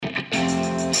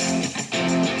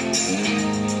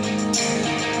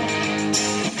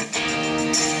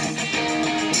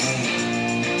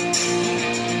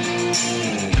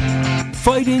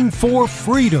fighting for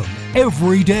freedom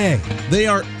every day. They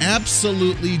are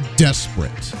absolutely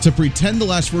desperate to pretend the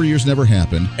last 4 years never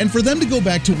happened and for them to go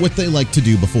back to what they liked to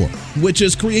do before, which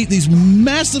is create these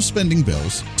massive spending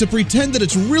bills to pretend that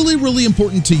it's really, really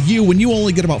important to you when you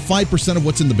only get about 5% of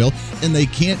what's in the bill, and they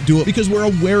can't do it because we're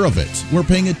aware of it. We're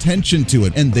paying attention to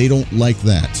it, and they don't like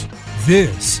that.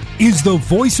 This is the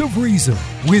Voice of Reason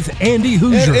with Andy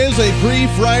Hoosier. It is a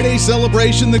pre-Friday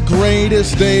celebration, the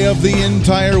greatest day of the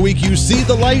entire week. You see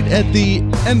the light at the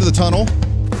end of the tunnel,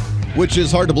 which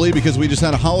is hard to believe because we just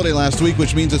had a holiday last week,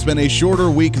 which means it's been a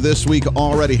shorter week this week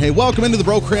already. Hey, welcome into the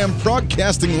program,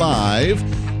 broadcasting live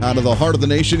out of the heart of the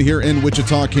nation here in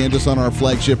Wichita, Kansas, on our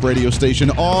flagship radio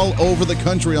station, all over the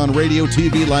country on radio,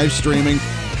 TV, live streaming,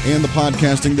 and the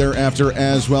podcasting thereafter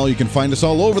as well. You can find us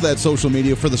all over that social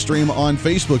media for the stream on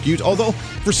Facebook. Although,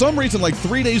 for some reason, like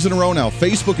 3 days in a row now,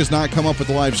 Facebook has not come up with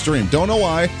the live stream. Don't know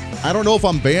why. I don't know if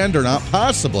I'm banned or not.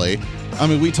 Possibly. I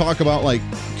mean, we talk about, like,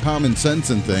 common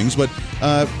sense and things, but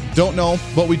don't know.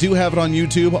 But we do have it on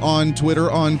YouTube, on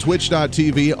Twitter, on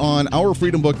Twitch.tv, on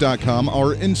OurFreedomBook.com,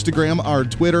 our Instagram, our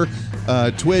Twitter,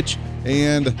 Twitch,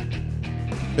 and...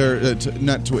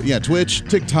 Twitch,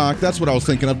 TikTok. That's what I was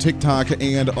thinking of, TikTok,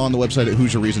 and on the website at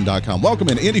HoosierReason.com. Welcome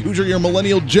in. Andy Hoosier, your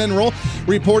millennial general,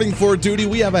 reporting for duty.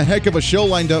 We have a heck of a show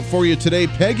lined up for you today.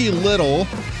 Peggy Little,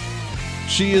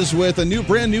 she is with a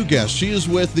brand new guest. She is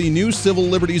with the New Civil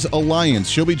Liberties Alliance.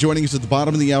 She'll be joining us at the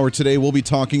bottom of the hour today. We'll be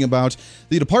talking about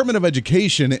the Department of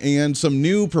Education and some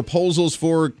new proposals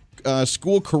for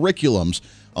school curriculums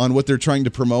on what they're trying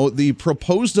to promote. The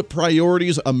Proposed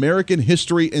Priorities American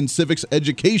History and Civics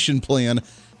Education Plan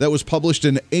that was published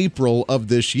in April of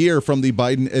this year from the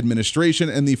Biden administration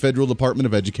and the Federal Department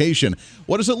of Education.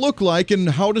 What does it look like, and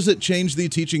how does it change the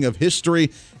teaching of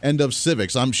history and of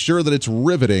civics? I'm sure that it's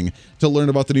riveting to learn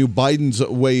about the new Biden's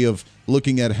way of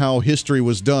looking at how history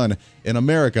was done in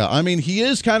America. I mean, he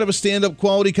is kind of a stand-up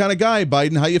quality kind of guy,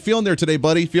 Biden. How you feeling there today,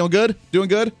 buddy? Feeling good? Doing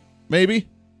good? Maybe?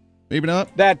 Maybe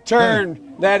not. That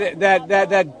turn,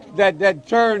 that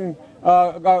turn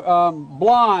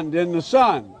blonde in the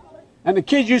sun, and the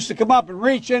kids used to come up and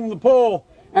reach in the pool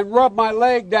and rub my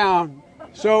leg down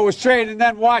so it was straight, and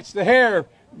then watch the hair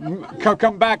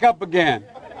come back up again.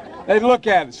 They'd look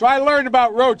at it. So I learned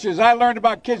about roaches. I learned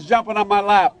about kids jumping on my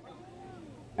lap.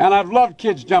 And I've loved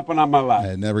kids jumping on my lap.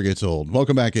 It never gets old.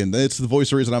 Welcome back in. It's the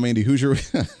Voice of Reason. I'm Andy Hoosier.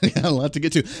 Got a lot to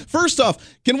get to. First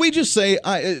off, can we just say,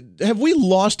 have we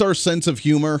lost our sense of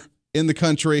humor in the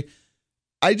country?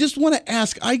 I just want to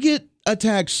ask, I get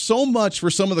attacked so much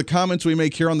for some of the comments we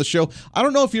make here on the show. I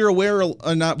don't know if you're aware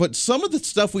or not, but some of the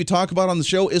stuff we talk about on the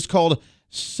show is called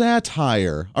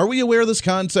satire. Are we aware of this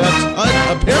concept?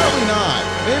 Apparently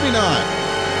not. Maybe not.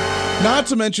 Not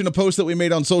to mention a post that we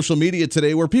made on social media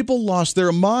today where people lost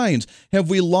their minds.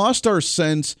 Have we lost our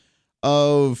sense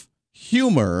of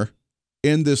humor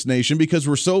in this nation because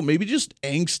we're so maybe just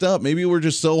angst up? Maybe we're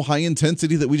just so high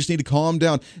intensity that we just need to calm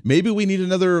down. Maybe we need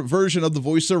another version of the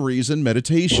Voice of Reason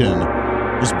meditation.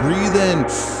 Just breathe in.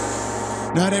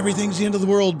 Not everything's the end of the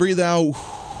world. Breathe out.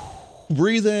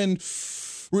 Breathe in.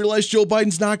 Realize Joe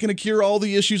Biden's not going to cure all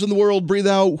the issues in the world. Breathe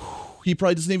out. He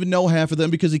probably doesn't even know half of them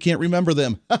because he can't remember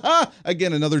them.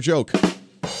 Again, another joke.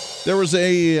 There's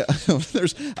a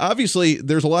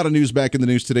lot of news back in the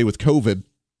news today with COVID,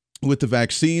 with the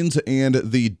vaccines and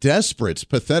the desperate,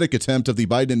 pathetic attempt of the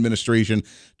Biden administration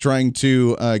trying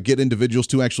to get individuals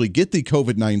to actually get the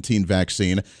COVID-19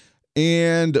 vaccine.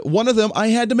 And one of them I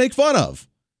had to make fun of.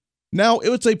 Now,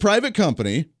 it's a private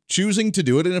company choosing to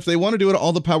do it, and if they want to do it,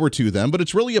 all the power to them. But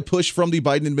it's really a push from the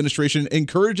Biden administration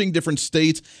encouraging different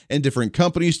states and different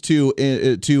companies to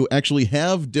actually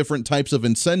have different types of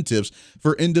incentives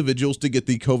for individuals to get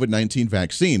the COVID-19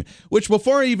 vaccine. Which,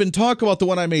 before I even talk about the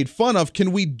one I made fun of,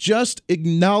 can we just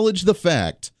acknowledge the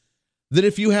fact that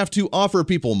if you have to offer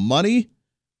people money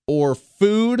or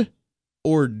food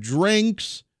or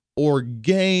drinks or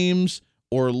games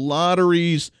or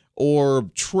lotteries or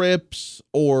trips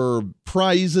or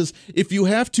prizes, if you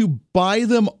have to buy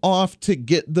them off to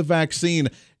get the vaccine,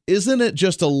 isn't it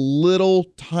just a little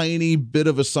tiny bit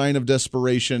of a sign of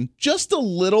desperation? Just a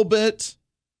little bit?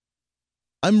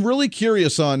 I'm really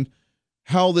curious on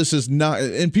how this is not,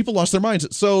 and people lost their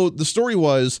minds. So the story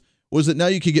was that now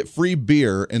you could get free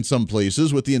beer in some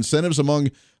places with the incentives among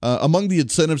the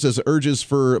incentives as urges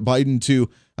for Biden to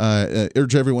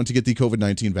urge everyone to get the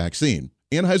COVID-19 vaccine.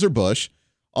 Anheuser-Busch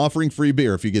offering free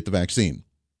beer if you get the vaccine.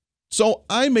 So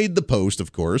I made the post,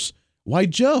 of course. Why,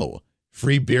 Joe?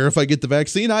 Free beer if I get the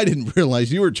vaccine? I didn't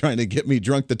realize you were trying to get me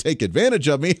drunk to take advantage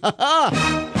of me. Ha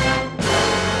ha!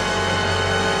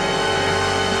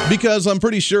 Because I'm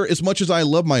pretty sure as much as I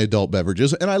love my adult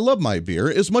beverages and I love my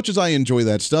beer, as much as I enjoy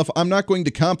that stuff, I'm not going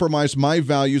to compromise my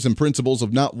values and principles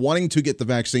of not wanting to get the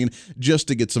vaccine just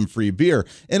to get some free beer.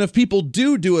 And if people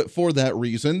do it for that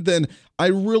reason, then I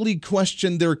really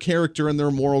question their character and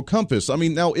their moral compass. I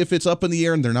mean, now, if it's up in the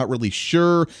air and they're not really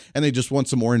sure and they just want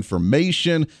some more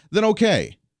information, then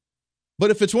okay. But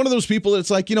if it's one of those people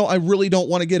that's like, I really don't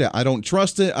want to get it. I don't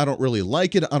trust it. I don't really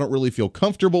like it. I don't really feel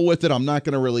comfortable with it. I'm not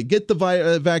going to really get the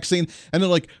vaccine. And they're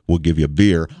like, we'll give you a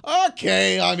beer.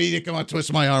 Okay, I mean, you come on,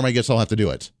 twist my arm. I guess I'll have to do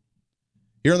it.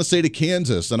 Here in the state of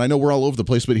Kansas, and I know we're all over the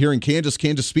place, but here in Kansas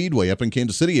Speedway up in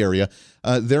Kansas City area,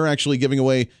 they're actually giving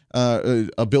away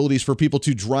abilities for people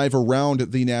to drive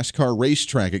around the NASCAR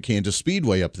racetrack at Kansas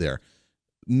Speedway up there.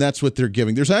 And that's what they're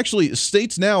giving. There's actually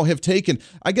states now have taken,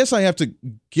 I guess I have to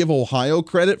give Ohio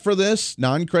credit for this,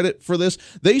 non-credit for this.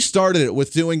 They started it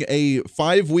with doing a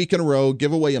 5 week in a row,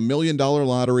 give away $1 million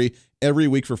lottery every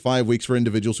week for 5 weeks for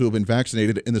individuals who have been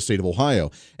vaccinated in the state of Ohio.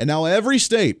 And now every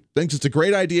state thinks it's a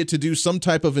great idea to do some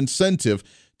type of incentive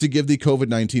to give the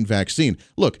COVID-19 vaccine.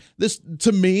 Look, this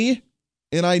to me,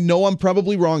 and I know I'm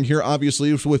probably wrong here,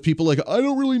 obviously, with people like, I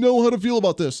don't really know how to feel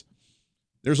about this.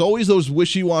 There's always those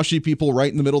wishy-washy people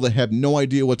right in the middle that have no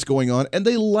idea what's going on, and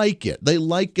they like it. They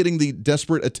like getting the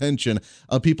desperate attention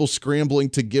of people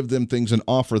scrambling to give them things and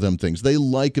offer them things. They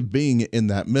like being in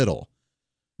that middle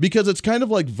because it's kind of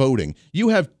like voting. You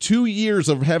have 2 years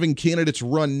of having candidates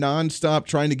run nonstop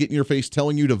trying to get in your face,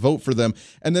 telling you to vote for them,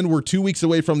 and then we're 2 weeks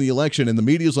away from the election, and the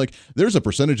media's like, there's a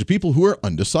percentage of people who are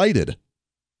undecided.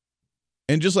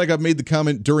 And just like I've made the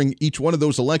comment during each one of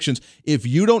those elections, if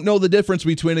you don't know the difference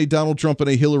between a Donald Trump and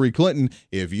a Hillary Clinton,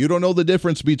 if you don't know the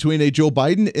difference between a Joe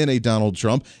Biden and a Donald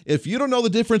Trump, if you don't know the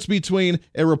difference between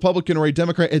a Republican or a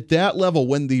Democrat at that level,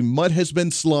 when the mud has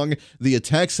been slung, the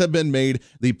attacks have been made,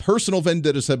 the personal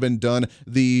vendettas have been done,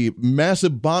 the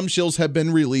massive bombshells have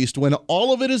been released, when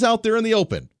all of it is out there in the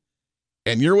open,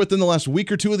 and you're within the last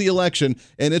week or two of the election,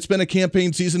 and it's been a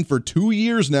campaign season for 2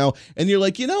 years now, and you're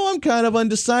like, I'm kind of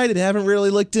undecided, haven't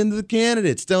really looked into the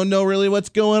candidates, don't know really what's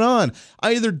going on.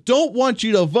 I either don't want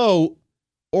you to vote,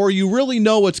 or you really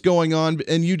know what's going on,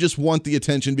 and you just want the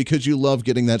attention because you love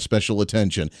getting that special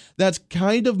attention. That's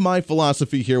kind of my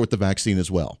philosophy here with the vaccine as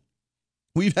well.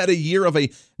 We've had a year of a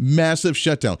massive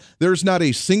shutdown. There's not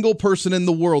a single person in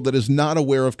the world that is not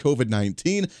aware of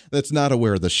COVID-19, that's not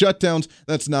aware of the shutdowns,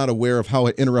 that's not aware of how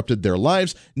it interrupted their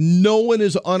lives. No one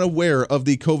is unaware of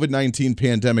the COVID-19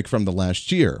 pandemic from the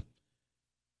last year.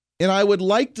 And I would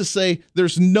like to say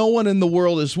there's no one in the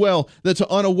world as well that's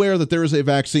unaware that there is a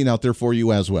vaccine out there for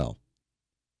you as well.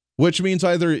 Which means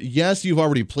either, yes, you've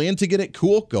already planned to get it,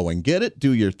 cool, go and get it,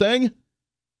 do your thing.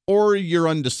 Or you're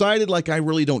undecided, like I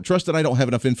really don't trust it, I don't have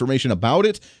enough information about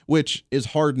it, which is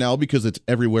hard now because it's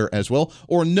everywhere as well.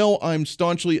 Or no, I'm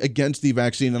staunchly against the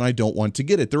vaccine and I don't want to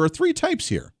get it. There are 3 types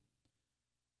here.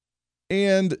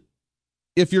 And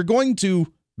if you're going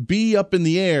to be up in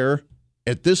the air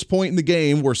at this point in the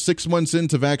game, we're 6 months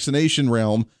into vaccination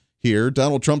realm here.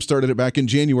 Donald Trump started it back in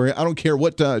January. I don't care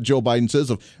what Joe Biden says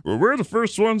of, well, we're the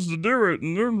first ones to do it.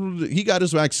 And he got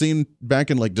his vaccine back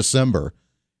in like December,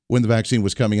 when the vaccine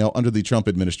was coming out under the Trump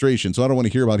administration. So I don't want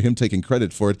to hear about him taking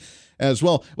credit for it as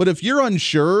well. But if you're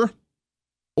unsure,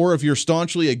 or if you're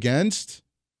staunchly against,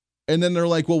 and then they're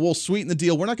like, well, we'll sweeten the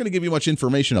deal. We're not going to give you much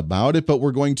information about it, but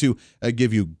we're going to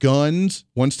give you guns.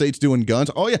 One state's doing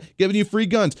guns. Oh, yeah, giving you free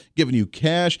guns, giving you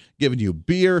cash, giving you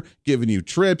beer, giving you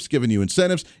trips, giving you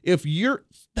incentives. If you're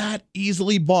that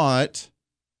easily bought,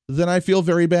 then I feel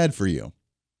very bad for you.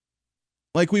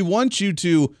 Like, we want you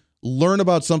to learn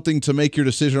about something to make your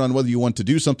decision on whether you want to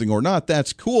do something or not.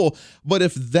 That's cool. But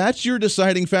if that's your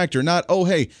deciding factor, not, oh,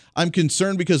 hey, I'm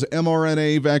concerned because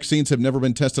mRNA vaccines have never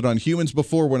been tested on humans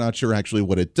before, we're not sure actually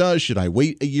what it does. Should I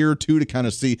wait a year or two to kind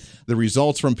of see the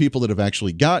results from people that have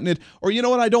actually gotten it? Or, you know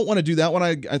what, I don't want to do that one.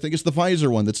 I think it's the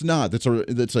Pfizer one. That's not.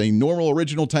 That's a normal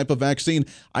original type of vaccine.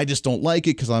 I just don't like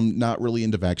it because I'm not really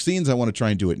into vaccines. I want to try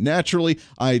and do it naturally.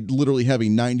 I literally have a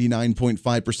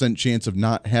 99.5% chance of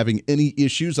not having any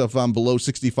issues if I'm below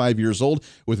 65 years old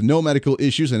with no medical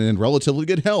issues and in relatively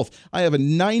good health. I have a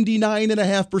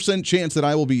 99.5% chance that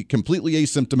I will be completely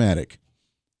asymptomatic.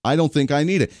 I don't think I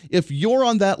need it. If you're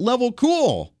on that level,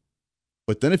 cool.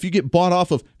 But then if you get bought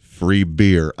off of free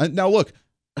beer. Now, look,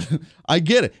 I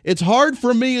get it. It's hard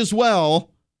for me as well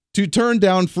to turn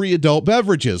down free adult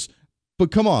beverages.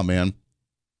 But come on, man.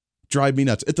 Drive me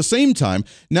nuts. At the same time,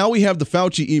 now we have the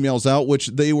Fauci emails out, which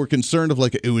they were concerned of,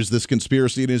 like, is this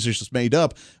conspiracy and is this just made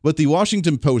up? But the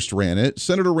Washington Post ran it.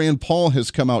 Senator Rand Paul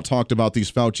has come out, talked about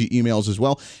these Fauci emails as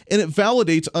well, and it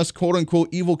validates us, quote-unquote,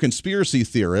 evil conspiracy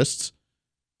theorists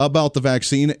about the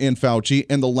vaccine and Fauci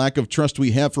and the lack of trust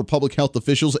we have for public health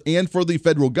officials and for the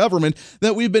federal government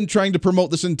that we've been trying to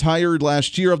promote this entire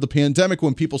last year of the pandemic,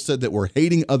 when people said that we're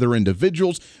hating other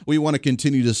individuals. We want to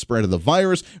continue to spread of the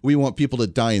virus. We want people to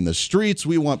die in the streets.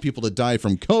 We want people to die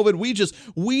from COVID.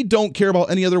 We don't care about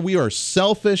any other. We are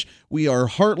selfish. We are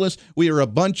heartless. We are a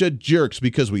bunch of jerks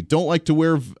because we don't like to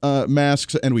wear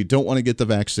masks and we don't want to get the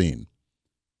vaccine.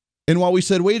 And while we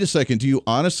said, wait a second, do you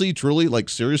honestly, truly, like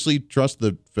seriously trust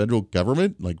the federal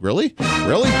government? Like, really?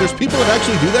 Really? There's people that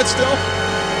actually do that still?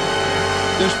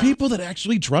 There's people that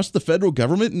actually trust the federal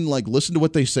government and like listen to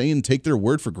what they say and take their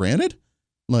word for granted?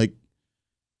 Like,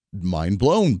 mind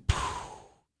blown.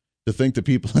 To think that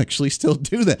people actually still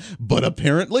do that. But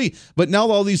apparently. But now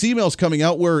all these emails coming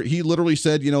out where he literally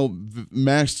said,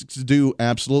 masks do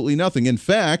absolutely nothing. In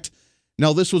fact,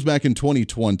 now, this was back in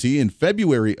 2020, in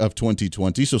February of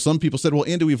 2020. So some people said, well,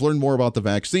 Andy, we've learned more about the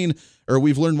vaccine, or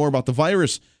we've learned more about the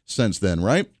virus since then,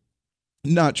 right?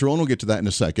 Not true, and we'll get to that in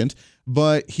a second.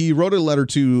 But he wrote a letter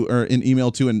to, or an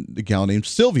email to a gal named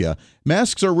Sylvia.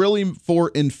 Masks are really for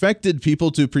infected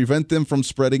people to prevent them from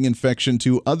spreading infection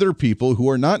to other people who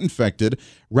are not infected,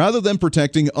 rather than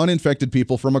protecting uninfected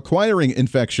people from acquiring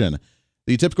infection.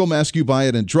 The typical mask you buy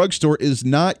at a drugstore is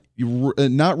not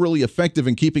really effective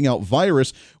in keeping out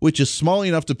virus, which is small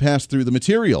enough to pass through the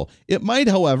material. It might,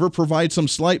 however, provide some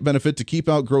slight benefit to keep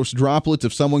out gross droplets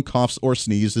if someone coughs or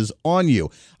sneezes on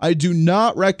you. I do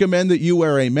not recommend that you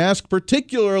wear a mask,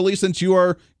 particularly since you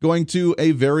are going to a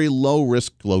very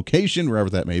low-risk location, wherever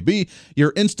that may be.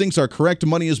 Your instincts are correct.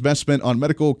 Money is best spent on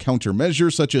medical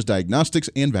countermeasures such as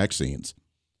diagnostics and vaccines.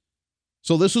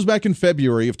 So this was back in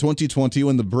February of 2020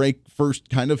 when the break first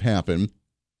kind of happened.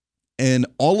 And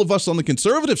all of us on the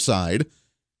conservative side,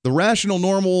 the rational,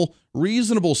 normal,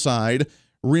 reasonable side,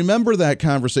 remember that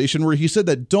conversation where he said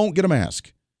that don't get a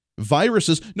mask.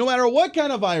 Viruses, no matter what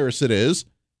kind of virus it is,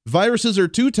 viruses are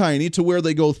too tiny to where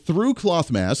they go through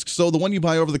cloth masks. So the one you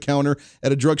buy over the counter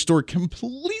at a drugstore,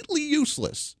 completely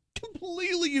useless.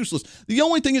 Completely useless. The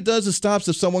only thing it does is stops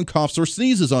if someone coughs or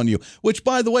sneezes on you, which,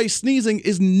 by the way, sneezing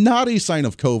is not a sign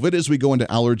of COVID as we go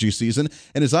into allergy season.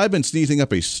 And as I've been sneezing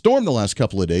up a storm the last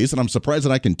couple of days, and I'm surprised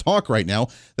that I can talk right now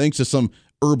thanks to some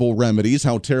herbal remedies,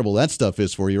 how terrible that stuff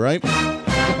is for you, right?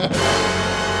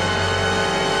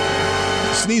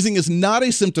 Sneezing is not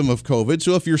a symptom of COVID,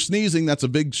 so if you're sneezing, that's a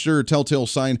big, sure, telltale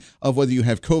sign of whether you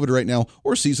have COVID right now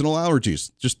or seasonal allergies.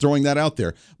 Just throwing that out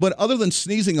there. But other than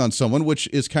sneezing on someone, which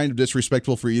is kind of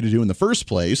disrespectful for you to do in the first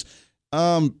place,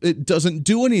 it doesn't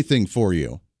do anything for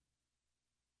you.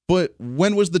 But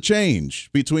when was the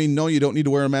change between, no, you don't need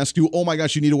to wear a mask, to, oh my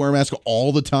gosh, you need to wear a mask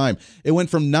all the time? It went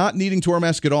from not needing to wear a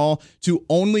mask at all to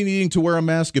only needing to wear a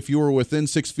mask if you were within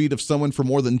 6 feet of someone for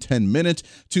more than 10 minutes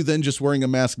to then just wearing a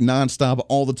mask nonstop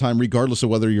all the time, regardless of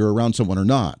whether you're around someone or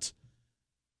not.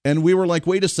 And we were like,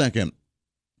 wait a second.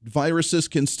 Viruses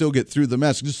can still get through the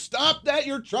mask. Just stop that.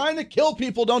 You're trying to kill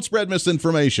people. Don't spread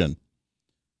misinformation.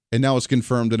 And now it's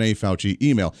confirmed in a Fauci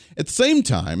email. At the same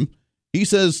time, he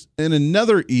says in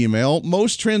another email,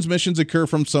 most transmissions occur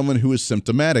from someone who is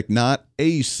symptomatic, not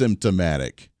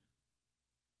asymptomatic.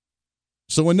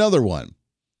 So another one.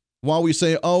 While we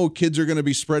say, oh, kids are going to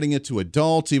be spreading it to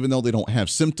adults, even though they don't have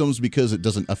symptoms because it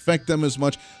doesn't affect them as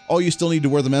much. Oh, you still need to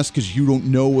wear the mask because you don't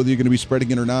know whether you're going to be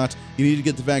spreading it or not. You need to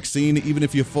get the vaccine even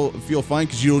if you feel fine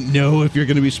because you don't know if you're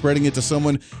going to be spreading it to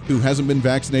someone who hasn't been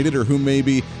vaccinated or who may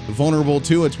be vulnerable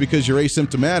to it because you're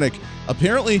asymptomatic.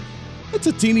 Apparently, it's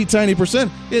a teeny tiny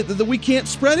percent. We can't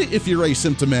spread it if you're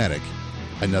asymptomatic.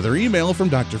 Another email from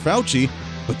Dr. Fauci,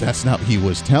 but that's not what he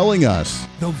was telling us.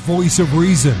 The Voice of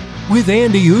Reason with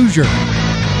Andy Hoosier.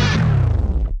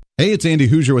 Hey, it's Andy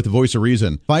Hoosier with the Voice of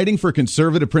Reason. Fighting for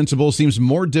conservative principles seems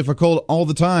more difficult all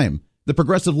the time. The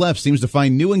progressive left seems to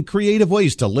find new and creative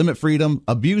ways to limit freedom,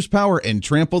 abuse power, and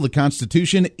trample the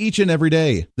Constitution each and every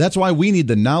day. That's why we need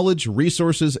the knowledge,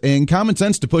 resources, and common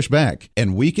sense to push back,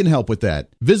 and we can help with that.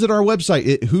 Visit our website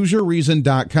at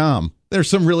HoosierReason.com. There's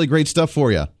some really great stuff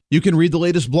for you. You can read the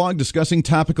latest blog discussing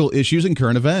topical issues and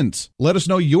current events. Let us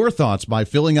know your thoughts by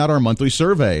filling out our monthly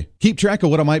survey. Keep track of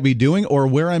what I might be doing or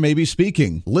where I may be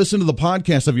speaking. Listen to the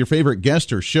podcast of your favorite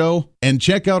guest or show, and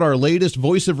check out our latest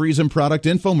Voice of Reason product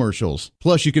infomercials.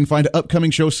 Plus, you can find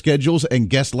upcoming show schedules and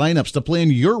guest lineups to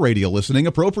plan your radio listening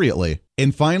appropriately.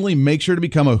 And finally, make sure to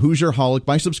become a Hoosier-holic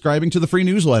by subscribing to the free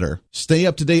newsletter. Stay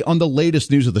up to date on the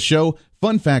latest news of the show,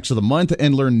 fun facts of the month,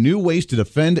 and learn new ways to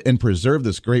defend and preserve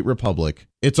this great republic.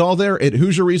 It's all there at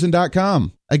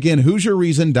HoosierReason.com. Again,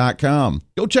 HoosierReason.com.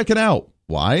 Go check it out.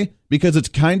 Why? because it's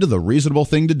kind of the reasonable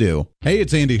thing to do. Hey,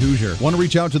 it's Andy Hoosier. Want to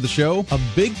reach out to the show? A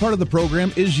big part of the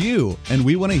program is you, and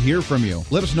we want to hear from you.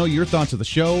 Let us know your thoughts of the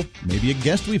show, maybe a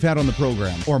guest we've had on the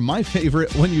program, or my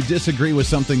favorite, when you disagree with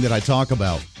something that I talk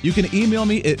about. You can email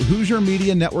me at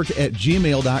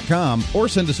HoosierMediaNetwork@gmail.com or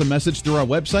send us a message through our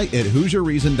website at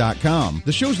HoosierReason.com.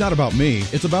 The show's not about me,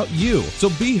 it's about you. So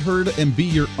be heard and be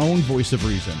your own voice of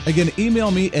reason. Again,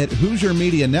 email me at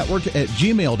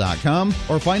HoosierMediaNetwork@gmail.com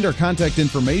or find our contact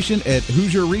information at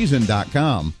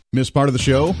HoosierReason.com. Miss part of the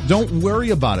show? Don't worry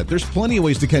about it. There's plenty of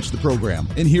ways to catch the program,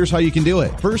 and here's how you can do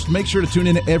it. First, make sure to tune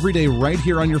in every day right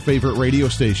here on your favorite radio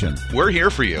station. We're here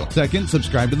for you. Second,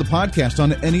 subscribe to the podcast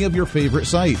on any of your favorite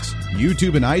sites.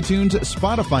 YouTube and iTunes,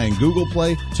 Spotify and Google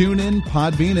Play, TuneIn,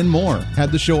 Podbean, and more.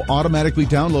 Have the show automatically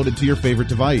downloaded to your favorite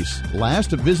device.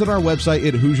 Last, visit our website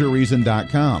at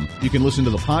HoosierReason.com. You can listen to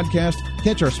the podcast,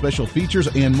 catch our special features,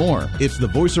 and more. It's the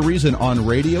voice of reason on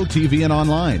radio, TV, and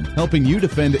online, helping you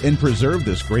defend and preserve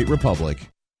this great republic.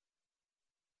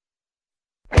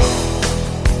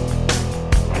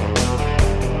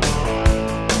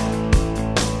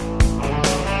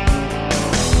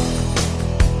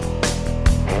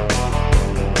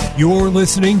 You're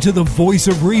listening to the Voice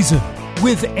of Reason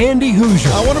with Andy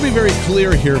Hoosier. I want to be very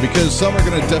clear here because some are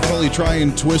going to definitely try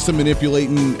and twist and manipulate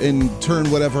and turn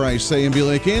whatever I say and be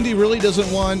like, Andy really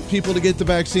doesn't want people to get the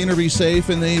vaccine or be safe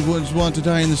and they would want to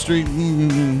die in the street.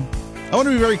 I want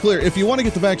to be very clear. If you want to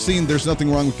get the vaccine, there's nothing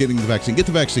wrong with getting the vaccine. Get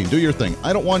the vaccine. Do your thing.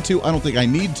 I don't want to. I don't think I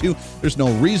need to. There's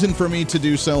no reason for me to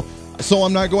do so. So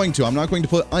I'm not going to. I'm not going to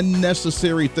put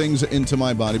unnecessary things into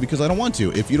my body because I don't want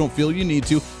to. If you don't feel you need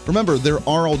to, remember, there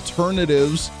are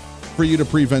alternatives for you to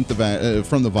prevent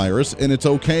from the virus, and it's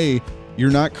okay. You're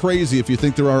not crazy if you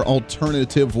think there are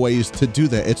alternative ways to do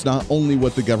that. It's not only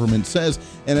what the government says.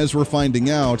 And as we're finding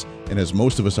out, and as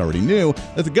most of us already knew,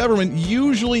 that the government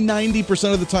usually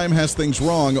 90% of the time has things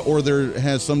wrong, or there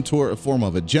has some form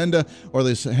of agenda, or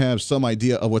they have some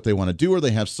idea of what they want to do, or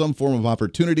they have some form of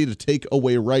opportunity to take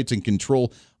away rights and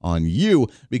control on you,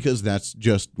 because that's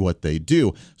just what they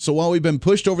do. So while we've been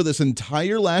pushed over this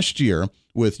entire last year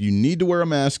with you need to wear a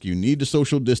mask, you need to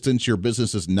social distance, your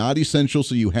business is not essential,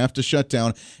 so you have to shut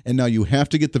down, and now you have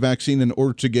to get the vaccine in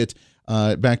order to get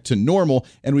back to normal,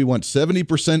 and we want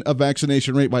 70% of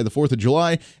vaccination rate by the 4th of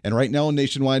July, and right now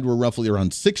nationwide we're roughly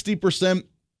around 60%.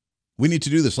 We need to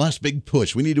do this last big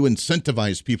push. We need to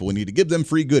incentivize people. We need to give them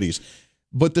free goodies.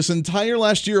 But this entire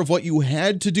last year of what you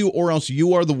had to do, or else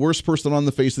you are the worst person on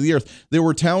the face of the earth. There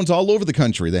were towns all over the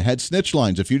country that had snitch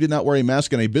lines. If you did not wear a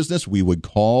mask in a business, we would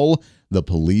call the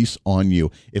police on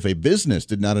you. If a business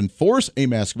did not enforce a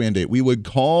mask mandate, we would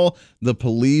call the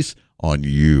police on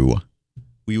you.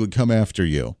 We would come after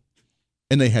you.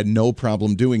 And they had no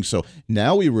problem doing so.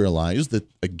 Now we realize that,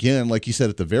 again, like you said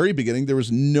at the very beginning, there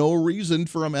was no reason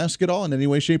for a mask at all in any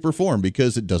way, shape, or form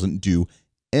because it doesn't do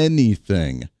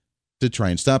anything to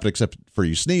try and stop it, except for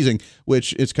you sneezing,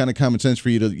 which it's kind of common sense for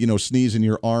you to, sneeze in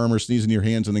your arm or sneeze in your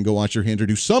hands and then go wash your hands or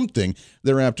do something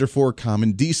thereafter for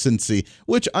common decency,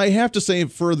 which I have to say,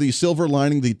 for the silver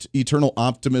lining, the eternal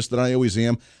optimist that I always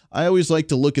am, I always like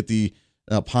to look at the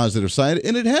positive side,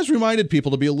 and it has reminded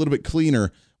people to be a little bit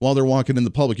cleaner while they're walking in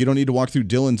the public. You don't need to walk through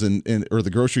Dillon's or the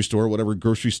grocery store, whatever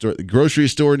grocery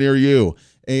store near you,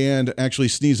 and actually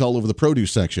sneeze all over the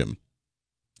produce section.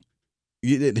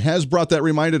 It has brought that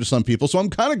reminder to some people, so I'm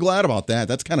kind of glad about that.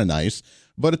 That's kind of nice.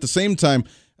 But at the same time,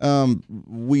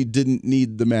 we didn't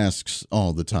need the masks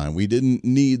all the time. We didn't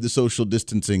need the social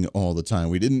distancing all the time.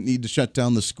 We didn't need to shut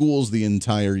down the schools the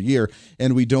entire year,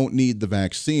 and we don't need the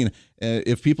vaccine.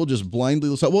 If people just blindly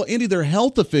listen, well, Andy, they're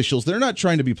health officials. They're not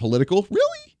trying to be political. Really?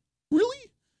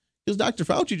 Because Dr.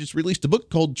 Fauci just released a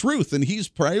book called Truth, and he's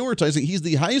prioritizing. He's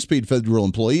the highest paid federal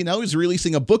employee. Now he's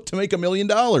releasing a book to make $1 million.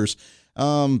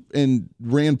 And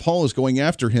Rand Paul is going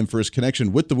after him for his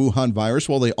connection with the Wuhan virus,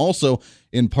 while they also,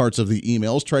 in parts of the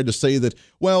emails, tried to say that,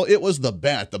 well, it was the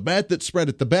bat that spread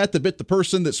it, the bat that bit the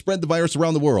person that spread the virus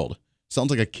around the world.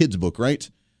 Sounds like a kid's book, right?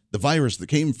 The virus that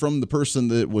came from the person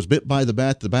that was bit by the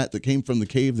bat that came from the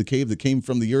cave that came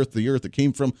from the earth that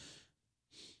came from...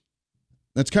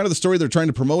 That's kind of the story they're trying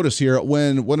to promote us here,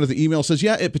 when one of the emails says,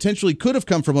 yeah, it potentially could have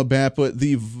come from a bat, but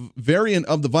the variant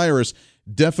of the virus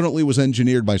definitely was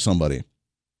engineered by somebody.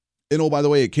 And oh, by the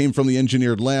way, it came from the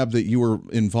engineered lab that you were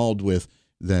involved with,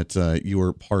 that you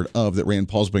were part of, that Rand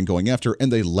Paul's been going after.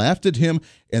 And they laughed at him,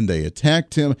 and they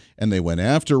attacked him, and they went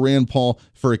after Rand Paul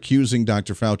for accusing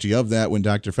Dr. Fauci of that, when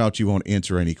Dr. Fauci won't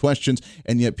answer any questions.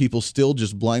 And yet people still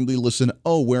just blindly listen.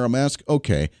 Oh, wear a mask?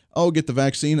 Okay. Oh, get the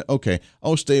vaccine? Okay.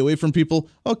 Oh, stay away from people?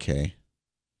 Okay.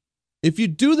 If you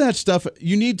do that stuff,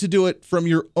 you need to do it from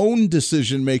your own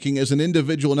decision making as an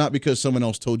individual, not because someone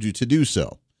else told you to do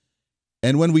so.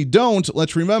 And when we don't,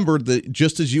 let's remember that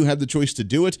just as you have the choice to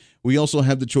do it, we also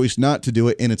have the choice not to do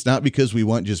it. And it's not because we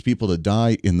want just people to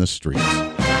die in the streets.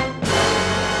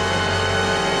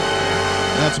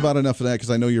 That's about enough of that, because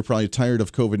I know you're probably tired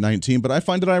of COVID-19, but I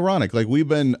find it ironic. Like, we've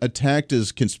been attacked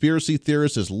as conspiracy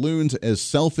theorists, as loons, as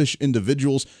selfish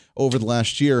individuals over the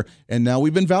last year, and now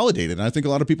we've been validated. And I think a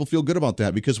lot of people feel good about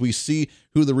that because we see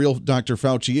who the real Dr.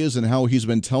 Fauci is and how he's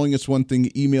been telling us one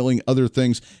thing, emailing other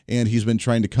things, and he's been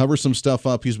trying to cover some stuff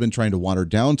up. He's been trying to water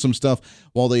down some stuff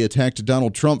while they attacked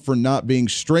Donald Trump for not being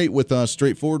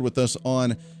straightforward with us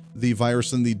on the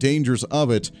virus and the dangers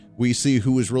of it. We see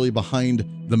who is really behind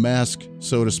the mask,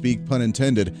 so to speak, pun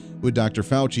intended, with Dr.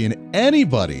 Fauci. And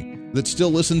anybody that still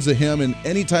listens to him in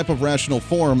any type of rational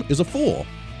form is a fool,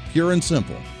 pure and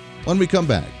simple. When we come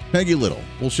back, Peggy Little,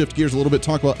 we'll shift gears a little bit,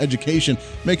 talk about education,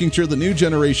 making sure the new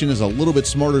generation is a little bit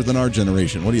smarter than our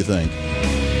generation. What do you think?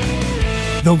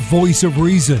 The Voice of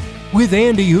Reason with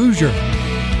Andy Hoosier.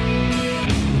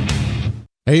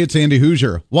 Hey, it's Andy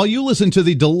Hoosier. While you listen to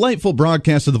the delightful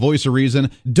broadcast of The Voice of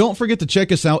Reason, don't forget to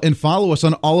check us out and follow us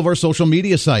on all of our social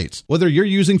media sites. Whether you're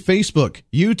using Facebook,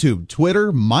 YouTube,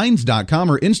 Twitter,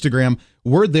 Minds.com, or Instagram,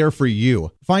 we're there for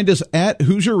you. Find us at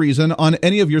Hoosier Reason on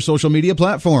any of your social media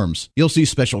platforms. You'll see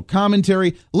special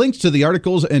commentary, links to the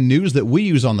articles and news that we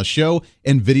use on the show,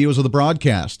 and videos of the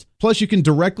broadcast. Plus, you can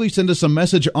directly send us a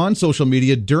message on social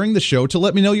media during the show to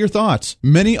let me know your thoughts.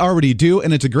 Many already do,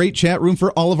 and it's a great chat room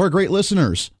for all of our great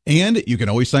listeners. And you can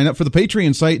always sign up for the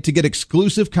Patreon site to get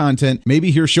exclusive content,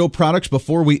 maybe hear show products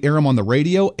before we air them on the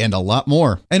radio, and a lot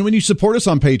more. And when you support us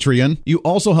on Patreon, you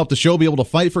also help the show be able to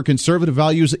fight for conservative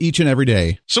values each and every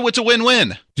day. So it's a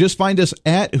win-win. Just find us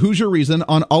at Hoosier Reason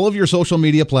on all of your social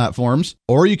media platforms,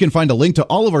 or you can find a link to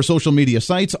all of our social media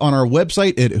sites on our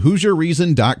website at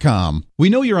HoosierReason.com. We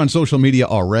know you're on social media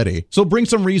already, so bring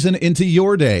some reason into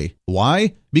your day.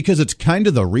 Why? Because it's kind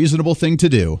of the reasonable thing to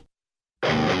do.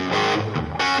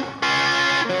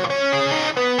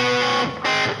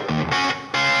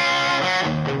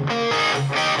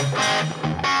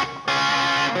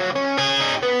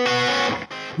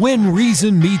 When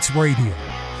Reason Meets Radio.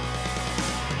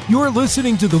 You're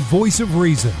listening to The Voice of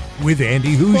Reason with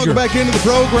Andy Hoosier. Welcome back into the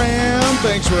program.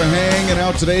 Thanks for hanging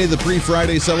out today. The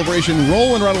pre-Friday celebration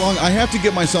rolling right along. I have to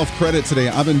give myself credit today.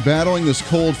 I've been battling this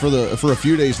cold for a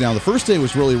few days now. The first day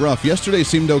was really rough. Yesterday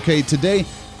seemed okay. Today,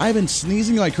 I've been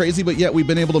sneezing like crazy, but yet we've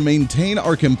been able to maintain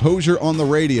our composure on the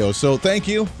radio. So thank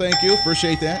you.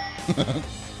 Appreciate that.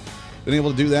 Been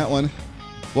able to do that one.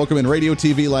 Welcome in radio,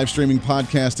 TV, live streaming,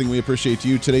 podcasting. We appreciate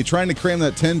you today. Trying to cram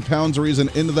that 10 pounds of reason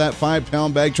into that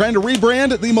 5-pound bag. Trying to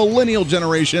rebrand the millennial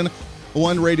generation.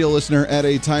 One radio listener at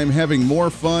a time, having more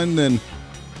fun than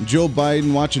Joe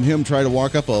Biden, watching him try to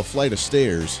walk up a flight of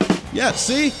stairs. Yeah,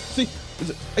 see?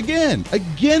 Again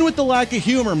with the lack of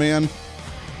humor, man.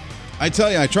 I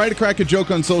tell you, I try to crack a joke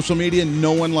on social media,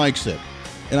 no one likes it.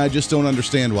 And I just don't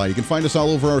understand why. You can find us all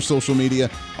over our social media,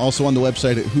 also on the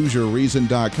website at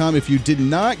HoosierReason.com. If you did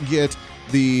not get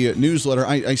the newsletter,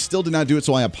 I still did not do it,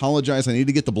 so I apologize. I need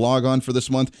to get the blog on for this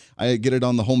month. I get it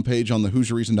on the homepage on the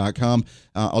HoosierReason.com.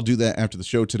 I'll do that after the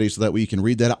show today so that way you can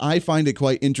read that. I find it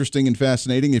quite interesting and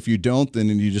fascinating. If you don't, then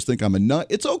you just think I'm a nut,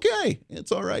 it's okay.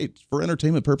 It's all right. For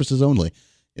entertainment purposes only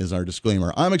is our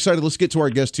disclaimer. I'm excited. Let's get to our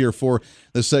guest here for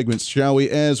the segments, shall we?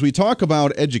 As we talk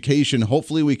about education,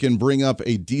 hopefully we can bring up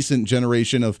a decent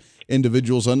generation of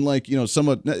individuals, unlike,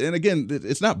 somewhat, and again,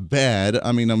 it's not bad.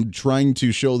 I mean, I'm trying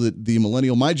to show that the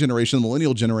millennial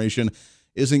generation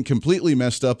isn't completely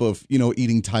messed up of,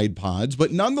 eating Tide Pods,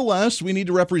 but nonetheless, we need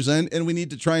to represent and we need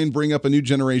to try and bring up a new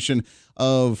generation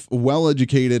of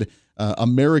well-educated,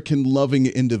 American-loving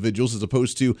individuals as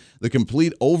opposed to the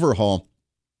complete overhaul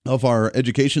of our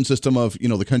education system of,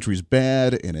 the country's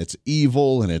bad and it's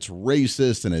evil and it's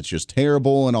racist and it's just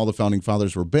terrible and all the founding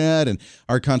fathers were bad and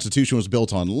our Constitution was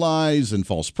built on lies and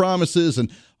false promises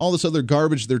and all this other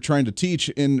garbage they're trying to teach.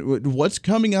 And what's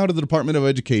coming out of the Department of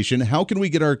Education? How can we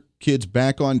get our kids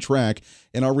back on track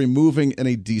and are we moving in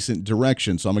a decent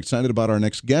direction? So I'm excited about our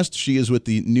next guest. She is with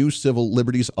the New Civil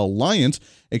Liberties Alliance.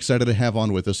 Excited to have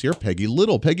on with us here, Peggy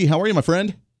Little. Peggy, how are you, my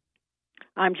friend?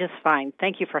 I'm just fine.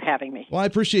 Thank you for having me. Well, I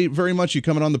appreciate very much you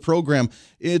coming on the program.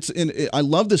 I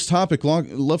love this topic.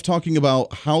 Love talking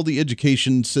about how the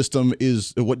education system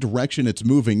is, what direction it's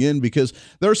moving in, because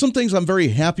there are some things I'm very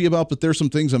happy about, but there's some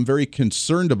things I'm very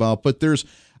concerned about. But there's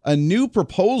a new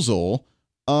proposal,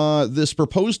 this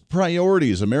proposed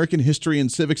priorities, American history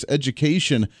and civics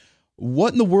education.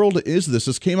 What in the world is this?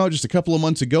 This came out just a couple of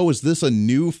months ago. Is this a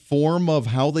new form of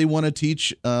how they want to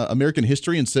teach American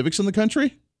history and civics in the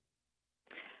country?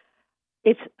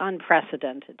 It's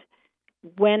unprecedented.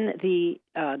 When the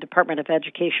Department of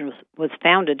Education was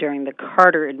founded during the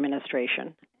Carter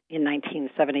administration in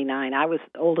 1979, I was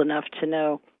old enough to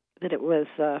know that it was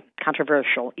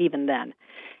controversial even then.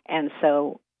 And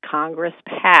so Congress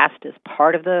passed, as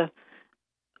part of the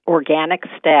organic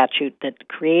statute that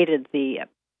created the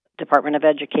Department of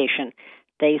Education,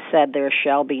 they said there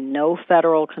shall be no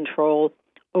federal control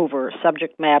over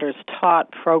subject matters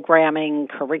taught, programming,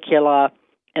 curricula,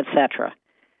 etc.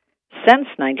 Since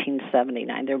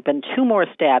 1979, there have been two more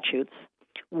statutes,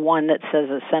 one that says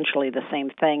essentially the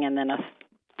same thing, and then a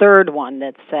third one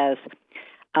that says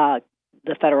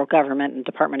the federal government and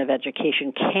Department of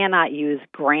Education cannot use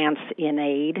grants in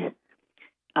aid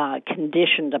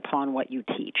conditioned upon what you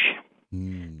teach.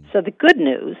 So the good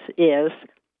news is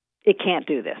it can't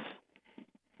do this.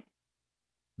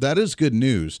 That is good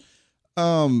news.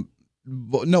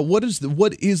 No, what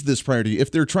is this priority?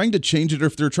 If they're trying to change it, or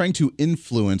if they're trying to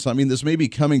influence, I mean, this may be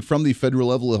coming from the federal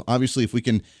level. Obviously, if we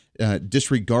can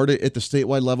disregard it at the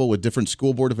statewide level with different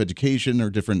school board of education or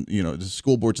different,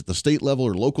 school boards at the state level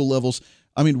or local levels.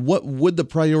 I mean, what would the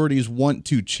priorities want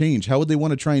to change? How would they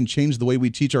want to try and change the way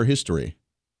we teach our history?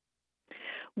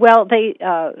 Well, they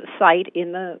cite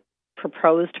in the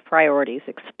proposed priorities,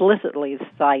 explicitly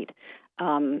cite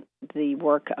the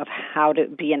work of How to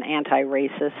Be an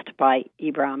Anti-Racist by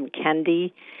Ibram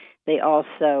Kendi. They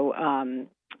also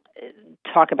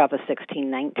talk about the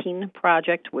 1619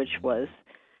 Project, which was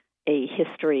a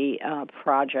history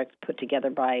project put together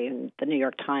by the New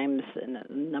York Times and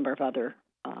a number of other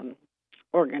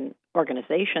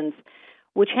organizations,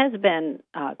 which has been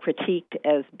critiqued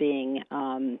as being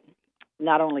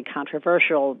not only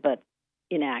controversial but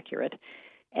inaccurate.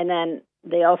 And then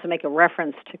they also make a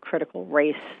reference to critical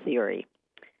race theory.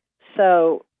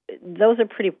 So those are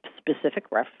pretty specific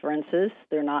references.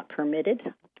 They're not permitted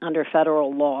under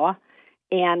federal law,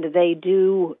 and they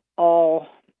do all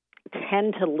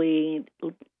tend to lean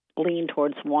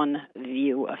towards one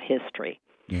view of history.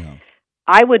 Yeah.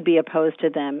 I would be opposed to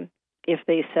them if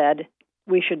they said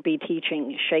we should be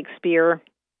teaching Shakespeare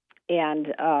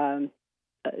and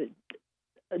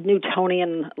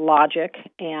Newtonian logic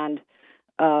and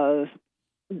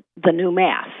the new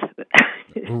math,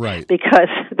 right? Because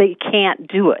they can't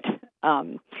do it,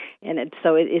 and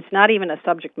it's not even a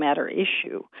subject matter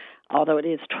issue. Although it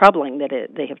is troubling that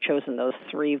they have chosen those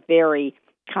three very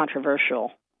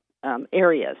controversial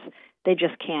areas, they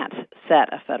just can't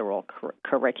set a federal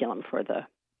curriculum for the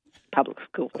public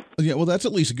schools. Yeah, well, that's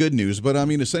at least good news. But I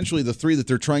mean, essentially, the three that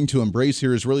they're trying to embrace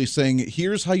here is really saying,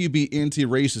 here's how you be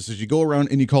anti-racist: is you go around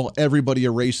and you call everybody a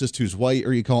racist who's white,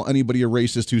 or you call anybody a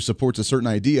racist who supports a certain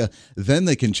idea. Then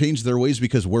they can change their ways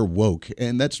because we're woke,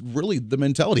 and that's really the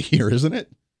mentality here, isn't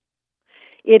it?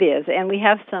 It is, and we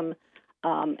have some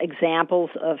examples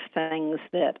of things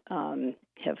that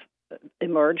have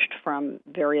emerged from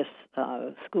various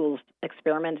schools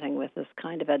experimenting with this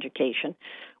kind of education,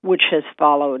 which has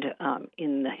followed on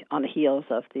the heels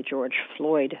of the George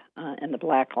Floyd and the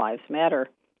Black Lives Matter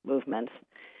movements.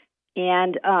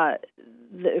 And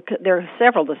there are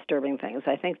several disturbing things.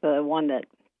 I think the one that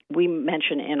we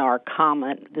mention in our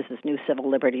comment, this is New Civil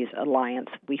Liberties Alliance,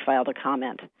 we filed a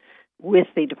comment with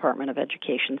the Department of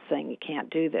Education saying you can't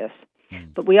do this.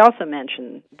 But we also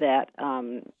mention that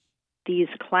these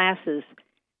classes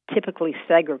typically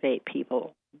segregate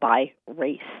people by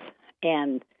race,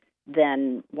 and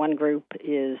then one group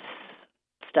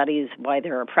studies why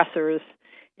they're oppressors,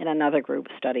 and another group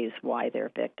studies why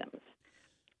they're victims.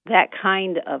 That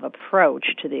kind of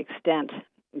approach, to the extent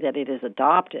that it is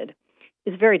adopted,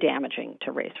 is very damaging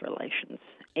to race relations.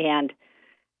 And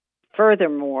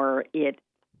furthermore, it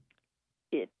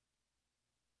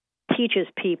teaches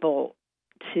people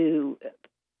to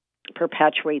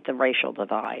perpetuate the racial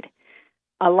divide.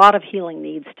 A lot of healing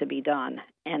needs to be done,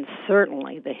 and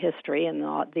certainly the history and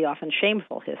the often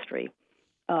shameful history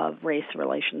of race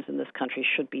relations in this country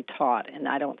should be taught, and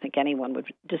I don't think anyone would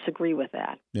disagree with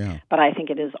that. Yeah. But I think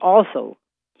it is also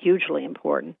hugely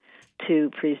important to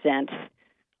present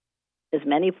as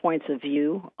many points of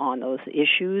view on those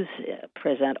issues,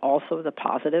 present also the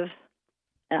positive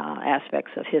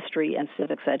aspects of history and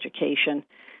civics education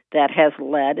that has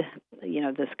led,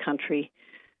 this country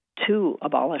to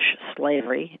abolish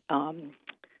slavery,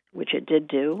 which it did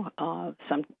do,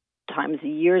 sometimes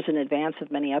years in advance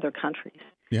of many other countries.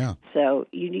 Yeah. So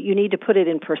you need to put it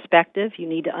in perspective. You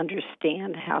need to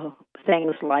understand how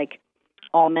things like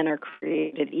all men are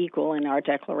created equal in our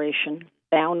Declaration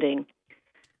founding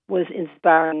was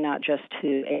inspiring not just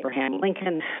to Abraham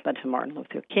Lincoln, but to Martin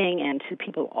Luther King and to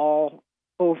people all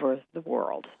over the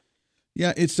world.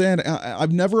 Yeah, it's sad.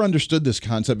 I've never understood this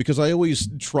concept because I always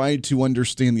try to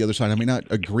understand the other side. I may not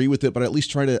agree with it, but I at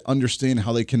least try to understand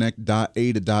how they connect dot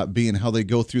A to dot B and how they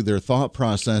go through their thought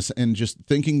process, and just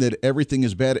thinking that everything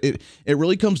is bad. It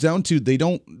really comes down to they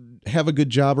don't have a good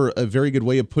job or a very good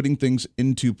way of putting things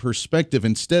into perspective.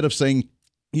 Instead of saying,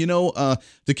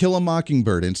 To Kill a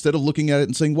Mockingbird, instead of looking at it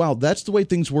and saying, wow, that's the way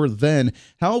things were then.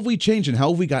 How have we changed and how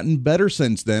have we gotten better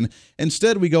since then?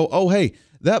 Instead, we go, oh, hey,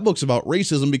 that book's about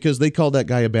racism because they called that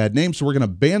guy a bad name, so we're going to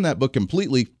ban that book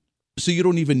completely so you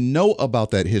don't even know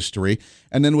about that history.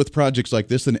 And then with projects like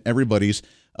this, then everybody's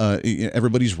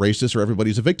racist or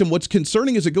everybody's a victim. What's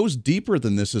concerning is it goes deeper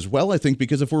than this as well, I think,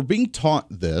 because if we're being taught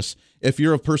this, if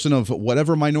you're a person of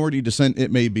whatever minority descent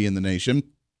it may be in the nation,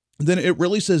 then it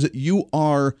really says that you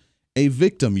are a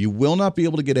victim. You will not be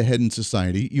able to get ahead in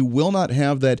society. You will not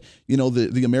have that,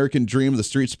 the American dream, the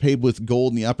streets paved with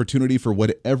gold, and the opportunity for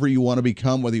whatever you want to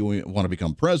become, whether you want to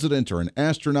become president or an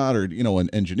astronaut or, an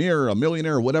engineer or a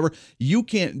millionaire or whatever. You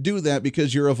can't do that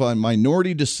because you're of a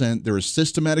minority descent. There is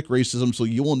systematic racism, so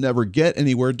you will never get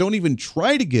anywhere. Don't even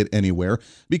try to get anywhere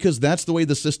because that's the way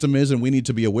the system is, and we need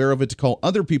to be aware of it to call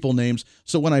other people names.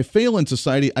 So when I fail in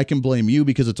society, I can blame you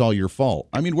because it's all your fault.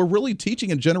 I mean, we're really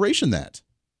teaching a generation that.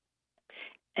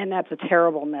 And that's a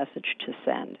terrible message to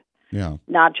send. Yeah.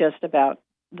 Not just about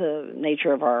the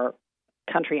nature of our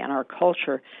country and our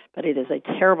culture, but it is a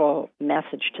terrible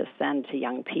message to send to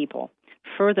young people.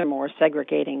 Furthermore,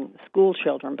 segregating school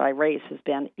children by race has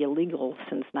been illegal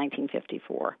since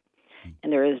 1954,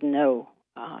 and there is no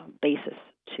basis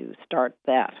to start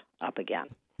that up again.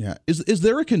 Yeah. Is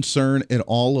there a concern at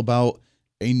all about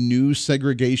a new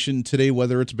segregation today,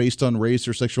 whether it's based on race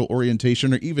or sexual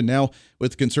orientation, or even now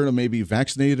with concern of maybe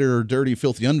vaccinated or dirty,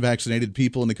 filthy, unvaccinated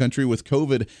people in the country with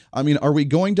COVID? I mean, are we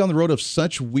going down the road of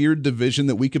such weird division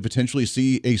that we could potentially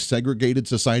see a segregated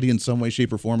society in some way,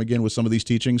 shape, or form again with some of these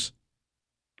teachings?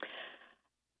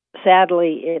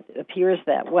 Sadly, it appears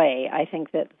that way. I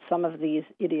think that some of these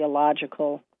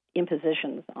ideological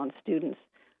impositions on students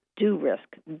do risk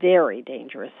very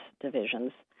dangerous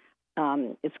divisions.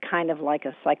 It's kind of like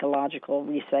a psychological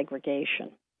resegregation.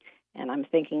 And I'm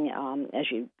thinking, as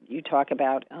you talk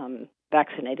about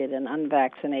vaccinated and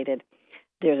unvaccinated,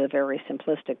 there's a very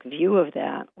simplistic view of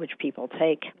that, which people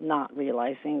take, not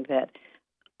realizing that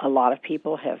a lot of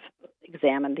people have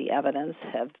examined the evidence,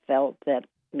 have felt that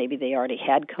maybe they already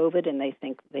had COVID and they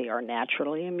think they are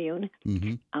naturally immune,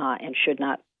 and should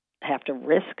not have to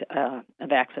risk a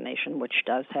vaccination, which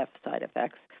does have side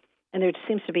effects. And there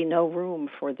seems to be no room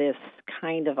for this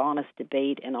kind of honest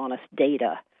debate and honest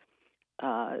data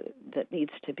that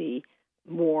needs to be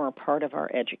more part of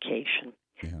our education.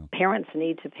 Yeah. Parents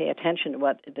need to pay attention to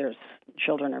what their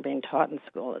children are being taught in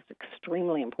school. It's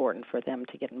extremely important for them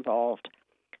to get involved,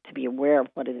 to be aware of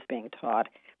what is being taught,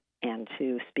 and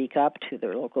to speak up to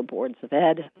their local boards of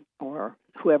ed or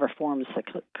whoever forms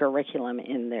the curriculum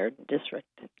in their district.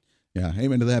 Yeah,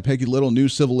 amen to that. Peggy Little, New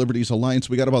Civil Liberties Alliance.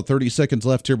 We got about 30 seconds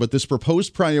left here, but this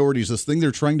proposed priorities, this thing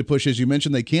they're trying to push, as you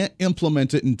mentioned, they can't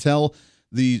implement it and tell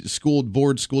the school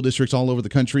boards, school districts all over the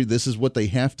country this is what they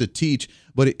have to teach.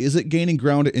 But is it gaining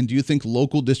ground, and do you think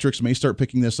local districts may start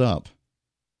picking this up?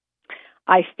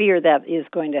 I fear that is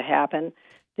going to happen.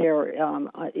 There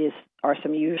are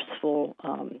some useful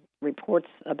reports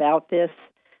about this.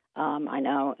 I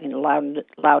know in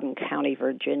Loudoun County,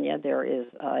 Virginia, there is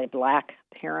a black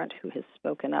parent who has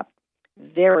spoken up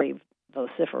very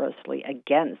vociferously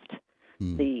against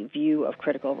the view of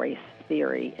critical race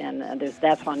theory, and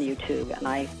that's on YouTube, and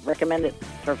I recommend it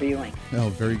for viewing. Oh,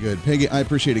 very good. Peggy, I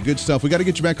appreciate it. Good stuff. We got to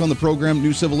get you back on the program.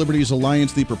 New Civil Liberties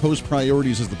Alliance, the proposed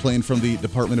priorities is the plan from the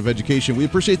Department of Education. We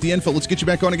appreciate the info. Let's get you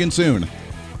back on again soon.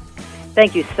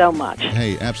 Thank you so much.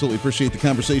 Hey, absolutely appreciate the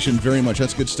conversation very much.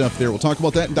 That's good stuff there. We'll talk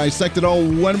about that and dissect it all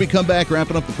when we come back,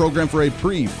 wrapping up the program for a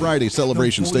pre-Friday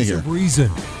celebration. Stay here. The Voice of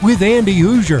Reason with Andy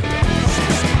Hoosier.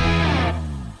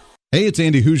 Hey, it's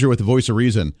Andy Hoosier with the Voice of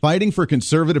Reason. Fighting for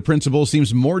conservative principles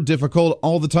seems more difficult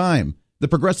all the time. The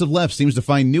progressive left seems to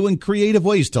find new and creative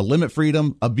ways to limit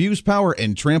freedom, abuse power,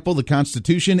 and trample the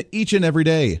Constitution each and every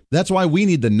day. That's why we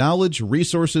need the knowledge,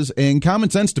 resources, and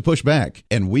common sense to push back,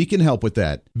 and we can help with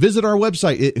that. Visit our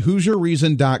website at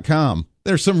HoosierReason.com.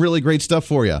 There's some really great stuff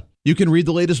for you. You can read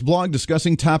the latest blog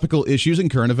discussing topical issues and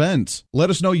current events.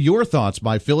 Let us know your thoughts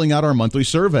by filling out our monthly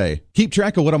survey. Keep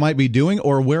track of what I might be doing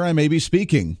or where I may be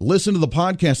speaking. Listen to the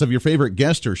podcast of your favorite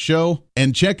guest or show,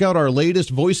 and check out our latest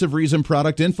Voice of Reason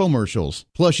product infomercials.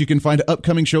 Plus, you can find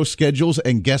upcoming show schedules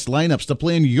and guest lineups to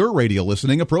plan your radio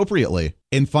listening appropriately.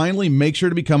 And finally, make sure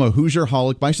to become a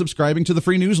Hoosier-holic by subscribing to the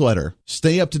free newsletter.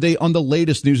 Stay up to date on the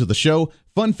latest news of the show,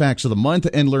 fun facts of the month,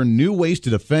 and learn new ways to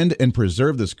defend and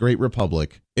preserve this great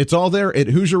republic. It's all there at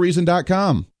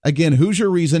HoosierReason.com. Again,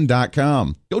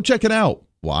 HoosierReason.com. Go check it out.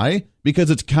 Why?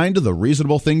 Because it's kind of the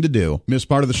reasonable thing to do. Miss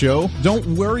part of the show?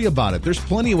 Don't worry about it. There's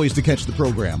plenty of ways to catch the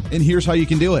program, and here's how you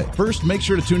can do it. First, make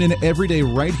sure to tune in every day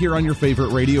right here on your favorite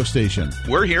radio station.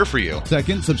 We're here for you.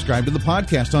 Second, subscribe to the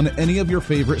podcast on any of your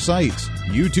favorite sites.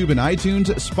 YouTube and iTunes,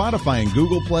 Spotify and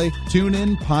Google Play,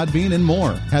 TuneIn, Podbean, and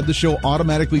more. Have the show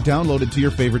automatically downloaded to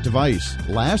your favorite device.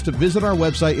 Last, visit our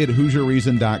website at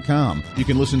HoosierReason.com. You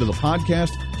can listen to the podcast,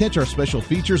 catch our special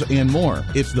features, and more.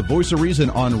 It's the voice of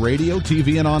reason on radio,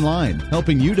 TV, and online,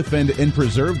 helping you defend and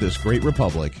preserve this great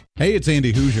republic. Hey, it's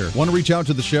Andy Hoosier. Want to reach out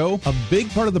to the show? A big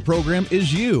part of the program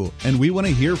is you, and we want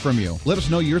to hear from you. Let us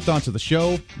know your thoughts of the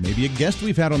show, maybe a guest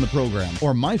we've had on the program,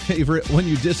 or my favorite, when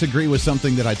you disagree with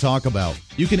something that I talk about.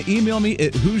 You can email me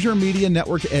at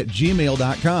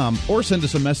HoosierMediaNetwork@gmail.com or send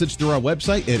us a message through our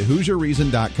website at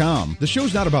HoosierReason.com. The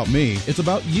show's not about me, it's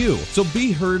about you. So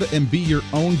be heard and be your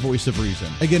own voice of reason.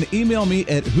 Again, email me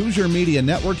at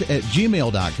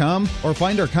HoosierMediaNetwork@gmail.com or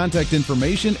find our contact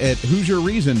information at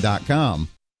HoosierReason.com.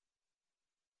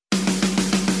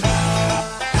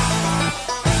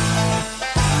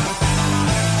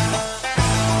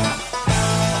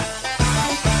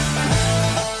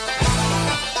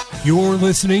 You're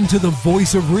listening to the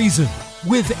Voice of Reason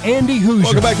with Andy Hoosier.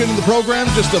 Welcome back into the program.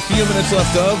 Just a few minutes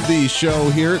left of the show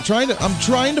here. I'm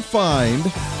trying to find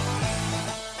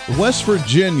West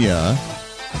Virginia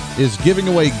is giving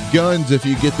away guns if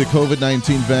you get the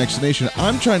COVID-19 vaccination.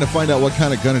 I'm trying to find out what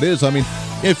kind of gun it is. I mean,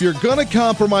 if you're going to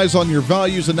compromise on your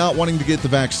values and not wanting to get the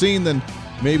vaccine, then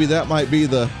maybe that might be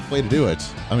the way to do it.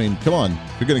 I mean, come on.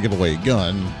 If you're going to give away a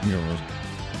gun,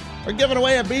 we're giving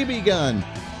away a BB gun.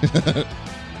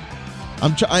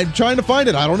 I'm trying to find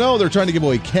it. I don't know. They're trying to give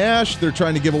away cash. They're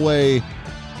trying to give away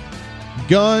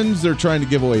guns. They're trying to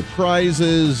give away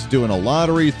prizes, doing a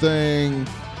lottery thing.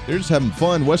 They're just having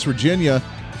fun. West Virginia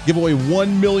give away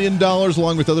 $1 million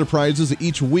along with other prizes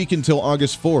each week until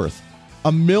August 4th.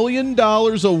 $1 million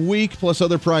a week plus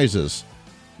other prizes.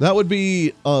 That would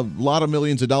be a lot of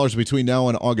millions of dollars between now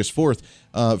and August 4th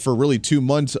for really 2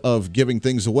 months of giving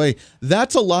things away.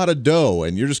 That's a lot of dough,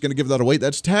 and you're just going to give that away.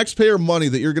 That's taxpayer money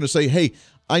that you're going to say, hey,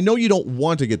 I know you don't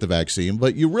want to get the vaccine,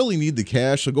 but you really need the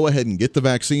cash, so go ahead and get the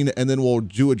vaccine, and then we'll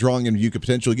do a drawing, and you could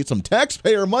potentially get some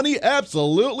taxpayer money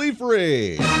absolutely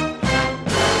free.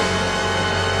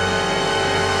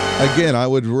 Again, I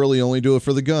would really only do it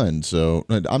for the gun, so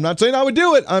I'm not saying I would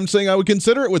do it. I'm saying I would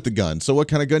consider it with the gun. So what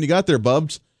kind of gun you got there,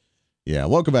 Bubs? Yeah,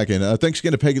 welcome back in. Thanks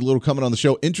again to Peggy Little coming on the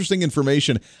show. Interesting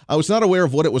information. I was not aware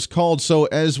of what it was called. So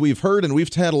as we've heard, and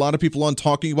we've had a lot of people on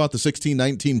talking about the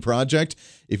 1619 Project.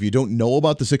 If you don't know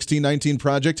about the 1619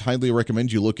 Project, highly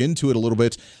recommend you look into it a little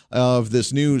bit, of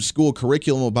this new school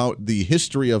curriculum about the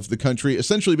history of the country,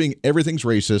 essentially being everything's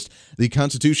racist. The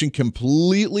Constitution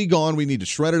completely gone. We need to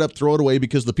shred it up, throw it away,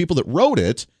 because the people that wrote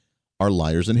it are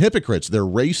liars and hypocrites. They're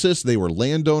racist. They were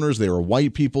landowners. They were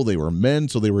white people. They were men,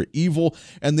 so they were evil.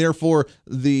 And therefore,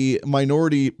 the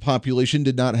minority population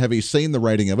did not have a say in the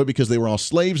writing of it because they were all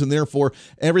slaves. And therefore,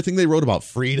 everything they wrote about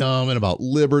freedom and about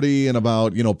liberty and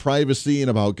about, privacy and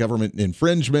about government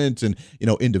infringement and,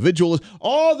 individualism,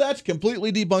 all that's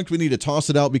completely debunked. We need to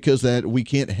toss it out because that we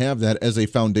can't have that as a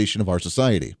foundation of our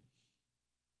society.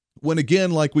 When again,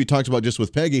 like we talked about just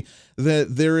with Peggy,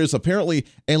 that there is apparently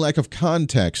a lack of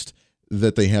context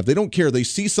that they have. They don't care. They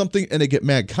see something and they get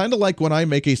mad. Kind of like when I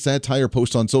make a satire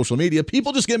post on social media,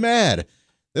 people just get mad.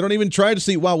 They don't even try to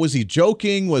see, wow, was he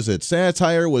joking? Was it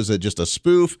satire? Was it just a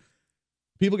spoof?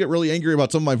 People get really angry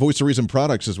about some of my Voice of Reason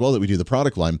products as well that we do, the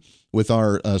product line, with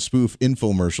our spoof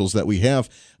infomercials that we have.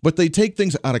 But they take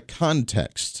things out of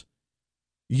context.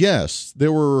 Yes,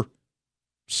 there were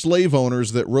slave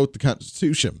owners that wrote the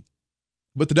Constitution.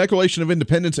 But the Declaration of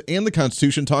Independence and the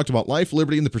Constitution talked about life,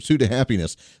 liberty, and the pursuit of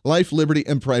happiness, life, liberty,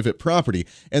 and private property.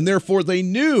 And therefore, they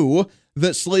knew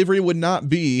that slavery would not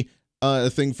be a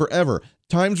thing forever.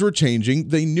 Times were changing.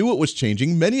 They knew it was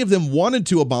changing. Many of them wanted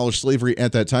to abolish slavery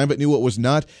at that time, but knew it was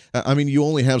not. You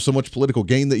only have so much political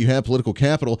gain that you have, political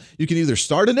capital. You can either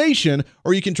start a nation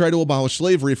or you can try to abolish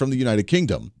slavery from the United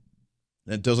Kingdom.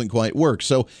 That doesn't quite work.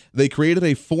 So they created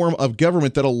a form of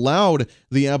government that allowed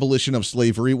the abolition of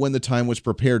slavery when the time was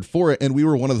prepared for it. And we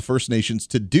were one of the first nations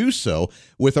to do so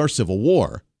with our Civil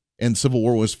War. And Civil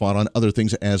War was fought on other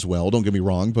things as well. Don't get me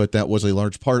wrong, but that was a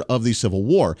large part of the Civil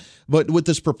War. But with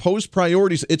this proposed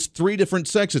priorities, it's three different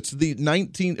sects. It's the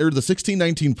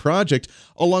 1619 Project,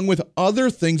 along with other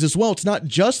things as well. It's not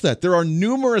just that. There are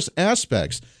numerous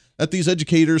aspects. that these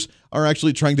educators are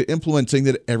actually trying to implement, saying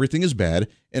that everything is bad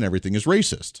and everything is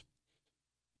racist.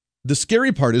 The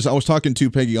scary part is I was talking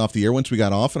to Peggy off the air once we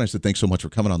got off, and I said, thanks so much for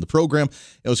coming on the program.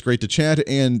 It was great to chat,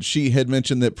 and she had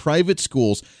mentioned that private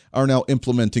schools are now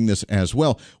implementing this as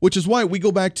well, which is why we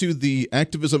go back to the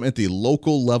activism at the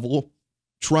local level,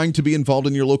 trying to be involved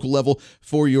in your local level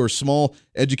for your small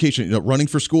education, running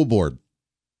for school board,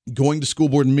 going to school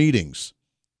board meetings,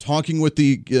 talking with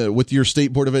with your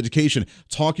state board of education,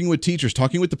 talking with teachers,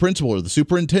 talking with the principal or the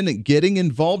superintendent, getting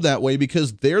involved that way,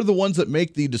 because they're the ones that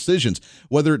make the decisions,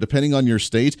 whether depending on your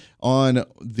state, on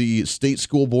the state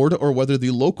school board, or whether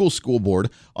the local school board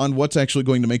on what's actually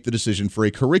going to make the decision for a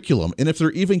curriculum. And if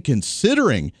they're even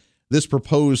considering this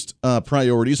proposed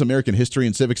priorities, American History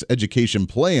and Civics Education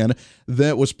Plan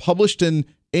that was published in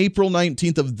April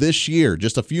 19th of this year,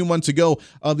 just a few months ago,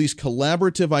 of these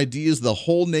collaborative ideas, the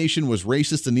whole nation was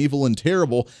racist and evil and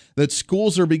terrible, that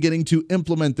schools are beginning to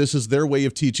implement this as their way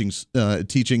of teaching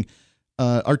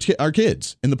our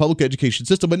kids in the public education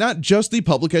system, but not just the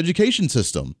public education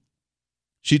system.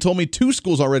 She told me 2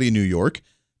 schools already in New York,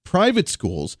 private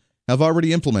schools, have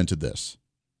already implemented this.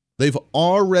 They've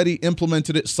already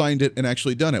implemented it, signed it, and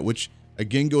actually done it, which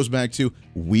again goes back to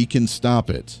we can stop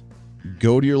it.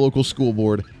 Go to your local school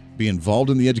board, be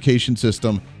involved in the education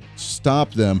system,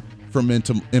 stop them from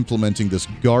implementing this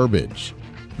garbage.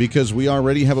 Because we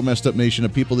already have a messed up nation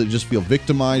of people that just feel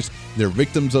victimized. They're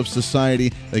victims of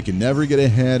society. They can never get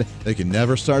ahead. They can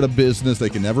never start a business. They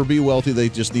can never be wealthy. They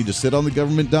just need to sit on the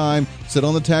government dime, sit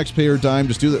on the taxpayer dime,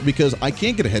 just do that because I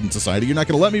can't get ahead in society. You're not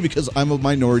going to let me because I'm of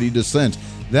minority descent.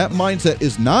 That mindset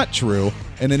is not true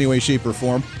in any way, shape, or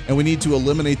form, and we need to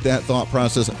eliminate that thought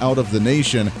process out of the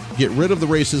nation, get rid of the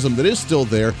racism that is still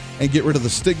there, and get rid of the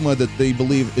stigma that they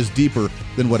believe is deeper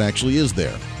than what actually is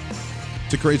there.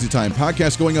 It's a crazy time.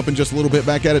 Podcast going up in just a little bit.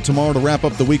 Back at it tomorrow to wrap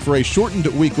up the week for a shortened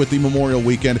week with the Memorial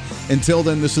Weekend. Until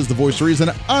then, this is The Voice of Reason.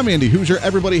 I'm Andy Hoosier.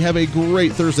 Everybody have a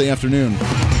great Thursday afternoon.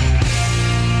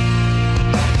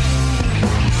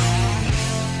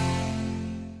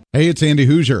 Hey, it's Andy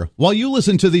Hoosier. While you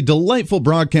listen to the delightful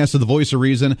broadcast of The Voice of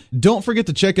Reason, don't forget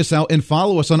to check us out and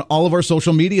follow us on all of our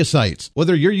social media sites.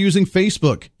 Whether you're using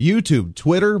Facebook, YouTube,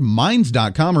 Twitter,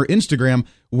 Minds.com, or Instagram,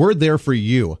 we're there for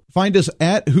you. Find us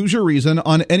at Hoosier Reason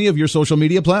on any of your social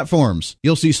media platforms.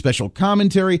 You'll see special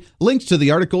commentary, links to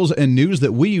the articles and news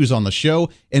that we use on the show,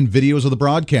 and videos of the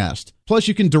broadcast. Plus,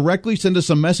 you can directly send us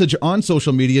a message on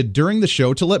social media during the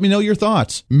show to let me know your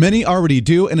thoughts. Many already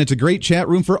do, and it's a great chat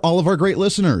room for all of our great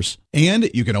listeners. And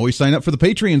you can always sign up for the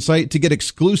Patreon site to get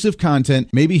exclusive content,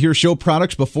 maybe hear show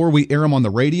products before we air them on the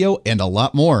radio, and a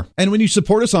lot more. And when you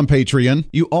support us on Patreon,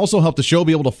 you also help the show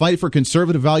be able to fight for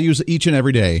conservative values each and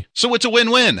every day. So it's a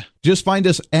win-win. Just find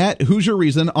us at Hoosier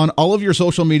Reason on all of your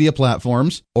social media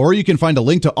platforms, or you can find a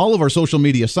link to all of our social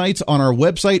media sites on our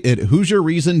website at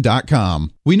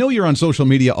HoosierReason.com. We know you're on social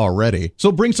media already,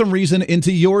 so bring some reason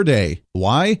into your day.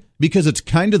 Why? Because it's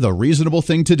kind of the reasonable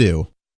thing to do.